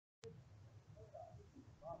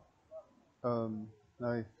Um,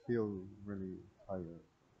 I feel really tired,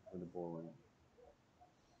 really boring.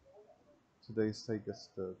 Today's take is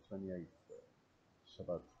the 28th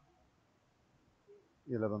Shabbat,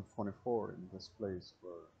 11:24 in this place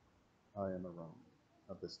where I am around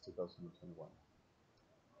at this 2021.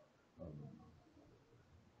 Um,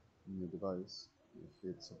 New device, if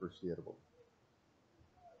it's appreciable.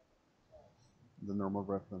 The normal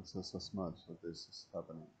references as much that this is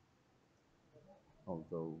happening,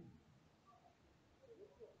 although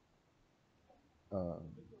um,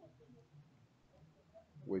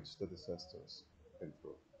 which the disasters been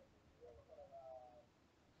through.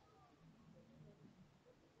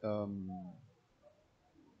 Um,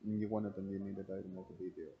 you wanted and you needed I to make a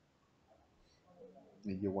video.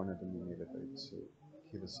 You wanted and you needed it to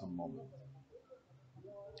give us some moment.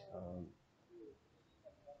 Um,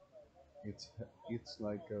 it's it's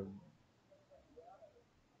like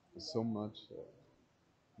so much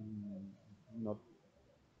not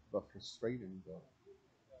but frustrating, but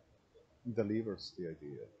delivers the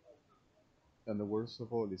idea. And the worst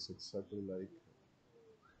of all is exactly like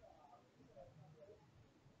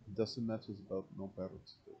it doesn't matter about no better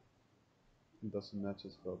to do. It doesn't matter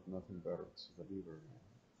about nothing better to deliver.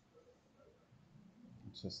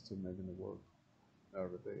 Just to making it work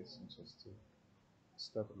every day and just to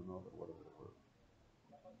step on another whatever the work.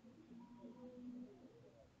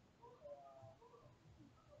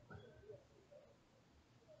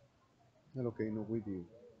 And okay, no with you.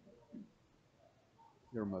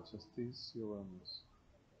 Your Majesties, Your Honors,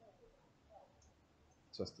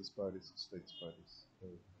 Justice Parties, States Parties,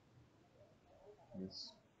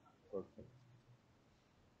 Miss Perfect.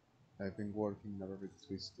 I've been working in a very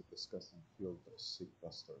twisted, disgusting field of sick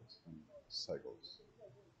bastards and cycles,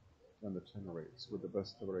 and the generates with the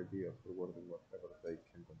best ever idea for wording whatever they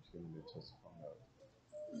can continually just from out,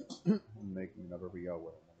 and making it every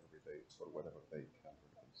hour and every day for whatever they can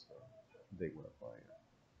reconcile. They will acquire.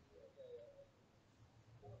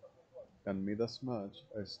 And me thus much,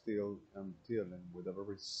 I still am dealing with a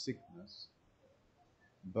very sickness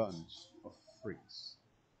bunch of freaks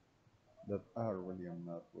that are really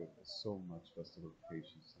not with so much festival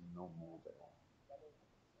patience and no more there.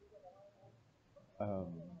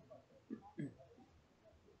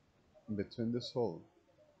 Between this all,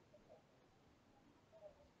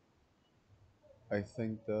 I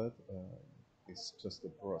think that it's just a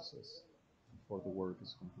process before the work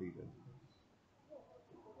is completed.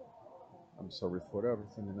 I'm sorry for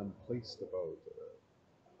everything, and I'm pleased about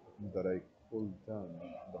that I pulled down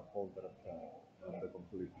the whole that I've done and the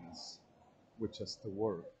completeness, which is the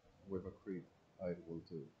work we've agreed I will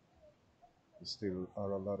do. There still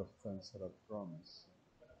are a lot of things that I promise,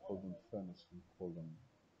 pull them finished and pull them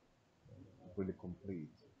really complete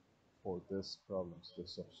for these problems,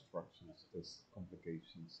 these obstructions, these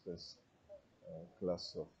complications, this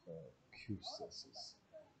class of excuses.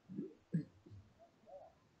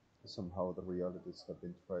 Somehow the realities have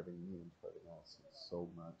been driving me and driving us in so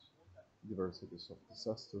much diversities of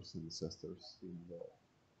disasters and disasters in the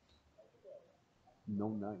no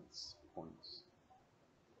nights points.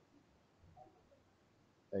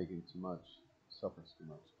 Aching too much, suffers too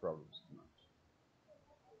much, problems too much.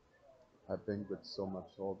 I've been with so much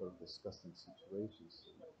other disgusting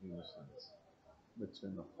situations in a sense.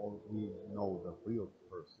 Between the whole, we know the real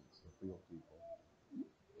persons, the real people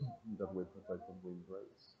that we protect and we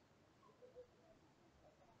embrace.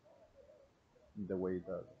 The way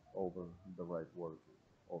that over the right working,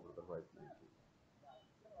 over the right making,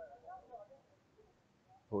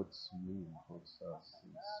 puts us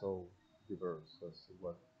in so diverse as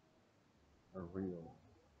what a real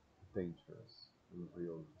dangerous and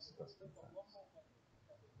real disgusting things.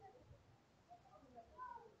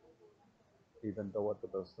 Even though at the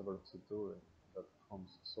best ever to do it, that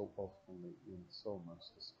comes so oftenly in so much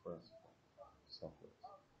distress, suffers,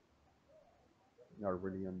 are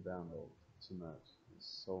really unbundled too much, and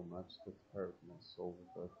so much that hurtness over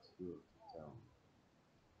the tear down.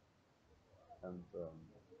 And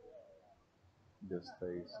these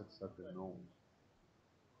days exactly known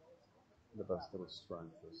the best ever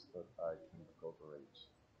strength is that I can recover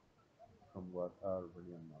from what are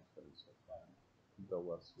really not feeling so far. Though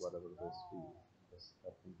was whatever this be, this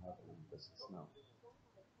has been happening, this is now.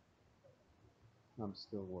 I'm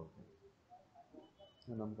still working,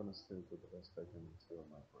 and I'm gonna still do the best I can until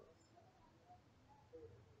my breath.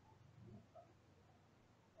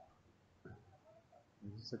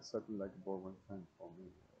 This is exactly like a boring thing for me.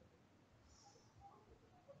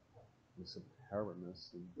 This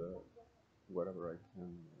apparentness in the whatever I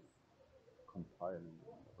can compile in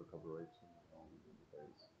recuperation on the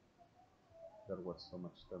days. There was so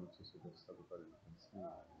much damage to suggest everybody can see.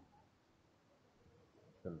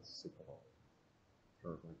 feel sick about.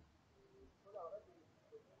 Thirdly,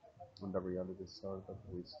 and the realities are that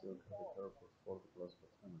we still have to be careful for the plus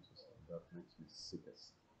percentages, and that makes me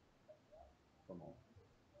sickest from all.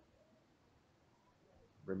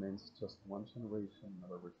 Remains just one generation,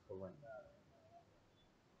 never referring.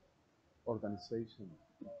 Organization,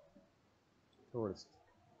 tourist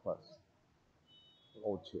class,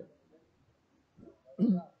 OCHIA,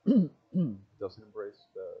 doesn't embrace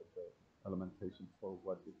the elementation for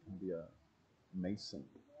what it can be a Mason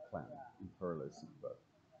plan imperialism, but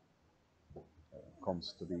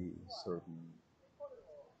comes to be certain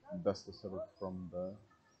bestest ever from the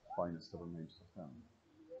finest ever names of them.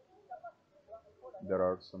 There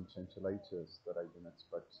are some changelagers that I didn't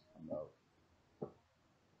expect to come out.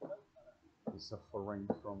 It's a foreign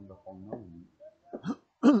from the unknown,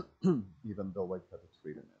 even though I had to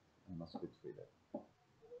treat it and must be treated.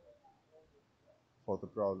 For the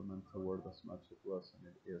problem and toward as much it was and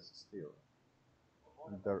it is still.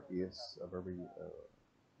 And there is a very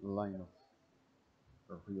line of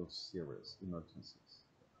real serious emergencies.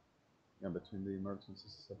 And between the emergencies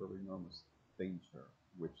is a very enormous danger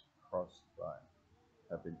which crossed by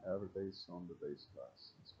have been every day on the day's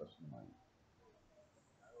class, especially mine.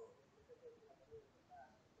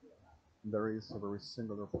 There is a very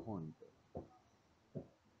singular point.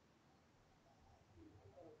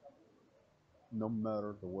 No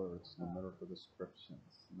matter the words, no matter the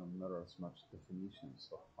descriptions, no matter as much definitions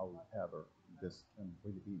of however this can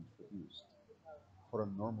really be introduced, for a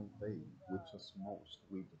normal day, which as most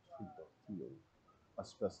we treat or feel,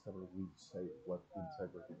 as best ever we say what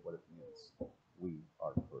integrity, what it means, we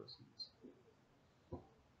are persons.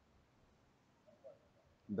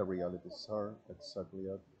 The realities are exactly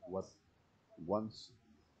at what once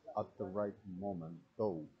at the right moment,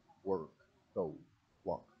 though work, though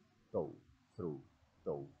walk, though through,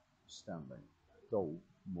 though standing, though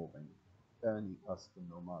moving, any as the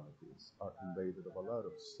normalities are invaded of a lot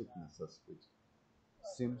of sicknesses which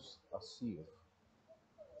seems as if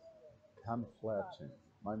camouflaging,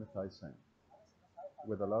 mimetizing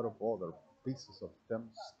with a lot of other pieces of them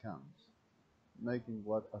scams, making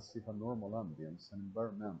what as if a normal ambience and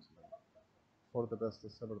environmentally for the best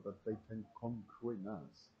as ever that they can concrete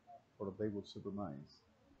us, for they would surmise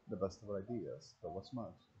the best of ideas, though as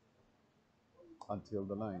much, until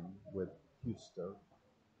the line with Houston,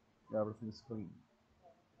 everything is clean,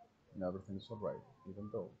 and everything is alright, even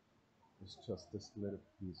though it's just this little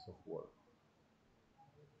piece of work.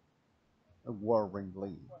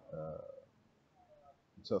 Worryingly,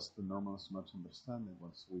 just the normal as much understanding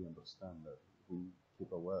once we understand that we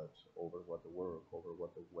keep a watch over what the work, over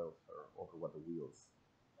what the welfare, over what the wheels,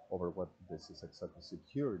 over what this is exactly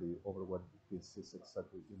security, over what this is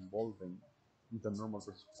exactly involving the normal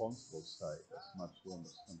responsible side as much we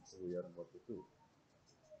understand who we are and what we do.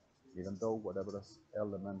 Even though whatever as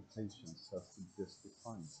elementation says this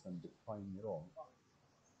defines and define it all,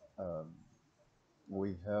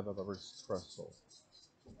 we have a very stressful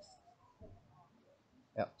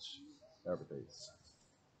edge every day,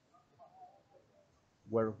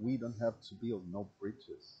 where we don't have to build no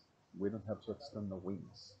bridges, we don't have to extend no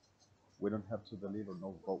wings, we don't have to deliver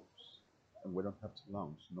no ropes, and we don't have to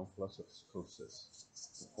launch no plus excuses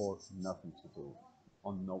for nothing to do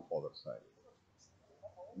on no other side.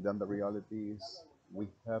 Then the reality is we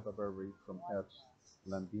have a very from edge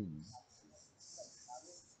landing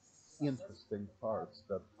interesting parts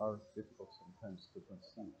that are difficult sometimes to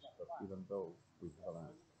conceive, but even though we have a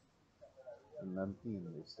land, and landing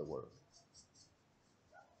is the word.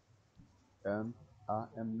 And I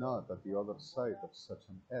am not at the other side of such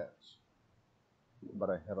an edge, but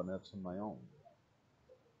I have an edge on my own.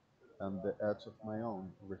 And the edge of my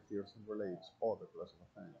own refers and relates other class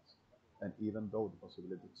of things. And even though the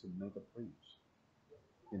possibility to make a breach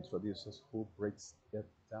introduces who breaks it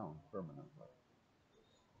down permanently,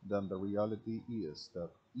 then the reality is that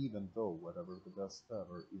even though whatever the best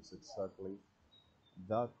ever is exactly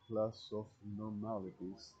that class of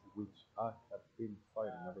normalities which I have been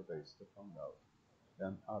fighting every day to find out,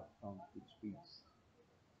 and I've found each piece,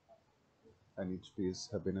 and each piece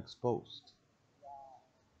have been exposed.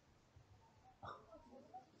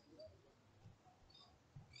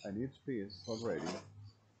 And each piece already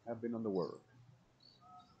have been on the work,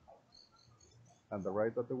 and the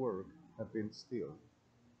right of the work have been still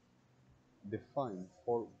defined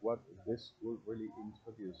for what this will really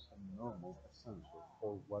introduce a normal essential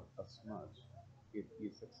for what as much it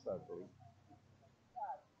is exactly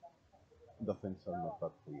the things are not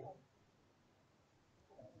that clear.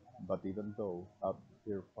 But even though I've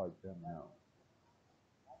clarified them now,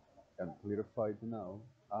 and clarified now,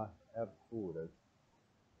 I have put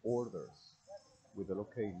orders with the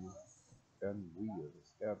locating, and with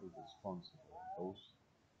every responsible, those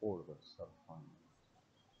orders are final.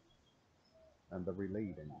 And the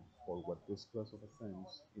relating for what this class of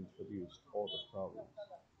offense introduced other problems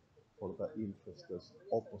for the interests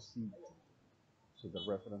opposite to the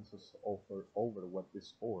references offer over what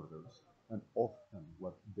this orders and often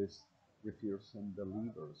what this refers and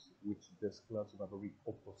delivers, which this class of a very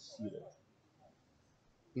opposite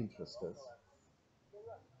interests,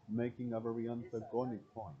 making a very antagonic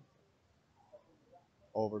point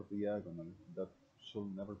over the agony that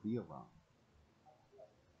should never be around.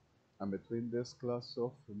 And between this class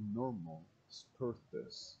of normal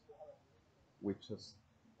spurtes, which is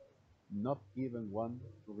not even one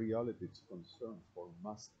reality to concern for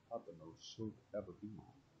must happen or should ever be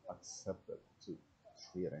accepted to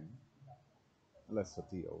treating, less a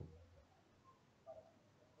deal,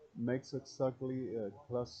 makes exactly a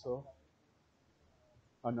class of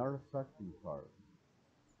an artifacting part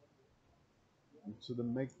to the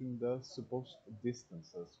making the supposed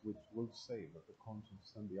distances which will say that the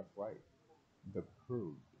conscience and the upright, the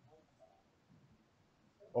crude,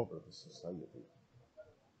 over the society.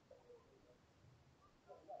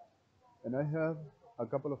 And I have a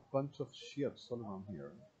couple of bunch of shits all around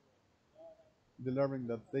here, delivering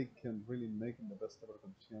that they can really make in the best ever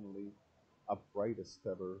continually uprightest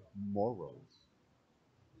ever morals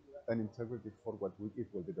and integrity for what it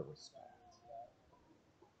will be the respect.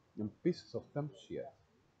 And pieces of dumb shit.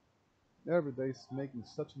 Every day is making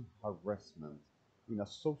such a harassment in a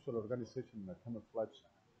social organization in a camouflage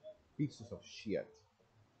pieces of shit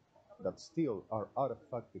that still are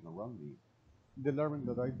artifacting around me, delivering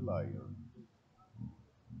that I'm a liar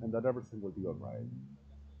and that everything will be alright.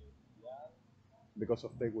 Because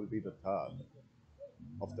of they will be the tab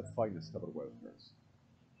of the finest ever welfares.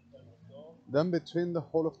 Then between the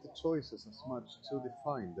whole of the choices as much to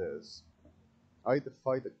define this, I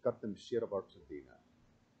defy the goddamn shit of Argentina.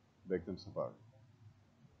 Victims of art.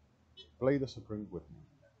 Play the Supreme with me.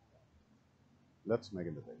 Let's make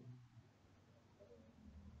it a day.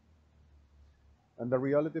 And the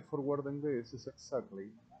reality for wording this is exactly,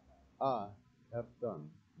 I have done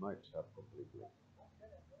my job completely.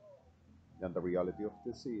 And the reality of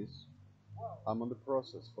this is, I'm on the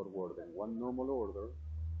process for wording one normal order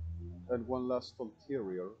and one last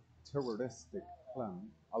ulterior terroristic plan,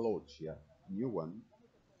 a loggia, new one,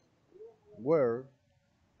 where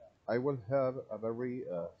I will have a very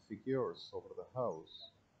figures over the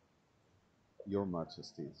house, your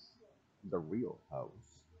majesties, the real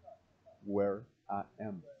house, where I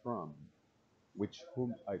am from, which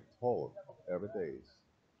whom I told every day,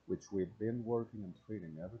 which we've been working and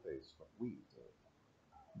treating every day is what we do,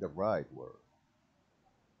 the right word.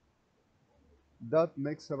 That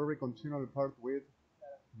makes a very continual part with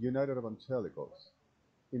United Evangelicals,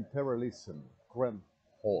 imperialism, grand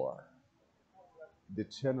whore,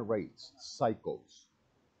 degenerates, psychos,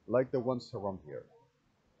 like the ones around here.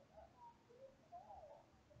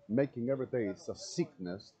 Making every day is a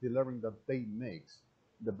sickness, delivering that they makes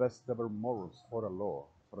the best ever morals for a law,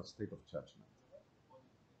 for a state of judgment.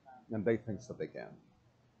 And they think that they can.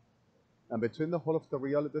 And between the whole of the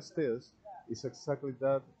realities is exactly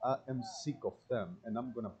that I am sick of them and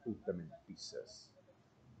I'm gonna put them in pieces.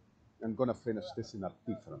 I'm gonna finish this in a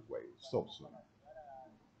different way, so soon.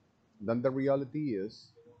 Then the reality is,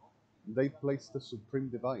 they place the supreme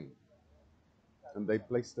divine, and they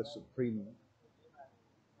place the supreme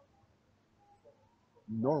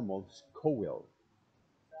normal GOV.IL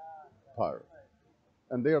part,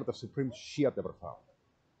 and they are the supreme shit ever found.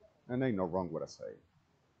 And ain't no wrong what I say.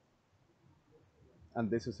 And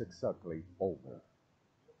this is exactly over.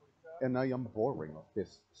 And I am boring of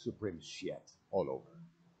this supreme shit all over.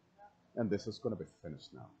 And this is gonna be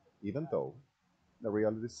finished now. Even though the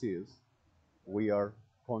reality is, we are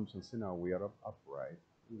conscious now, we are upright,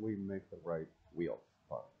 we make the right wheel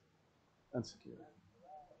part and secure.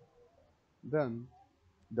 Then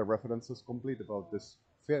the reference is complete about this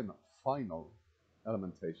final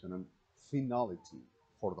elementation and finality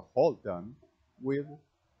for the whole done with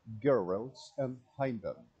girls and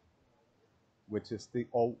Heimben, which is the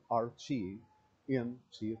ORG in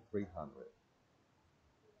G300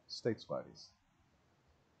 states bodies.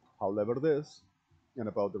 However, this and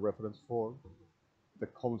about the reference for the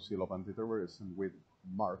Council of Anti-Terrorism with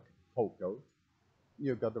Mark Focal,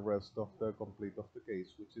 you got the rest of the complete of the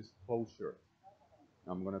case, which is closure.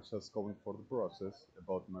 I'm gonna just go in for the process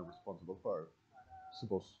about my responsible part.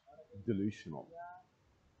 Suppose delusional.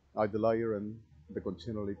 I the liar and the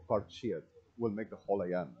continually part shit will make the whole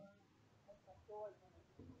I am.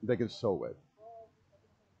 They can show it.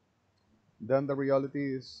 Then the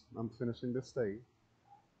reality is, I'm finishing this day.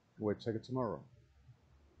 We'll check it tomorrow.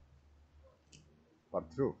 Part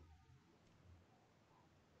 2.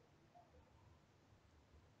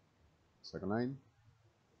 Second line,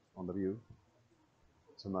 on the view,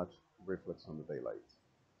 too much reflex on the daylight.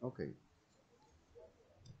 Okay.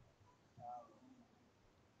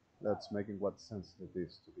 Let's make it what sensitive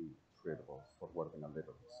is to be treatable for wording a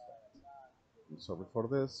little respect. I'm sorry for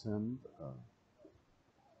this, and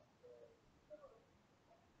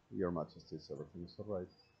Your Majesties, everything is alright.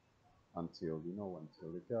 Until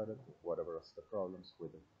you got it, whatever is the problems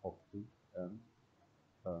with Hokti and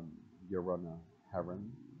Your Honor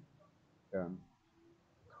Harem and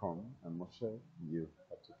Kron and Moshe, you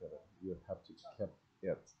have to get it. You have to keep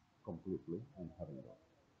it completely and having it.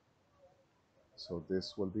 So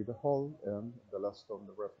this will be the whole, and the last of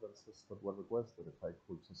the references that were requested, if I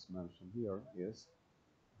could just mention here, is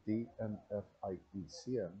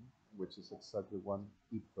DNFIECM, which is exactly one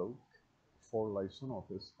epoch for liaison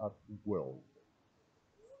office at World,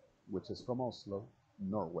 which is from Oslo,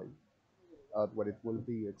 Norway, where it will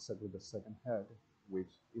be exactly the second head with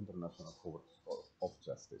International Court of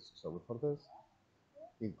Justice. So for this,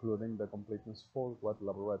 including the completeness for what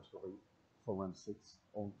laboratory forensics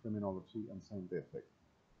on criminology and scientific,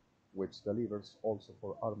 which delivers also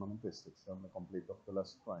for armamentistics and the complete of the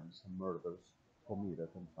last crimes and murders committed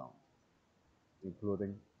and found,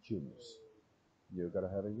 including humans. You gotta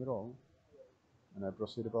have it all, and I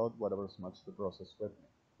proceed about whatever's much the process with me.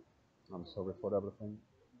 I'm sorry for everything,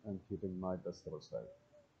 and keeping my best ever side.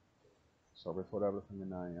 Sorry for everything,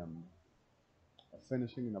 and I am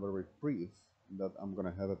finishing in a very brief that I'm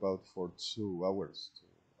gonna have about for 2 hours to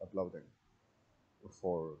uploading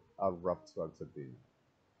for our wrap to Arighted.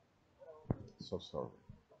 So sorry.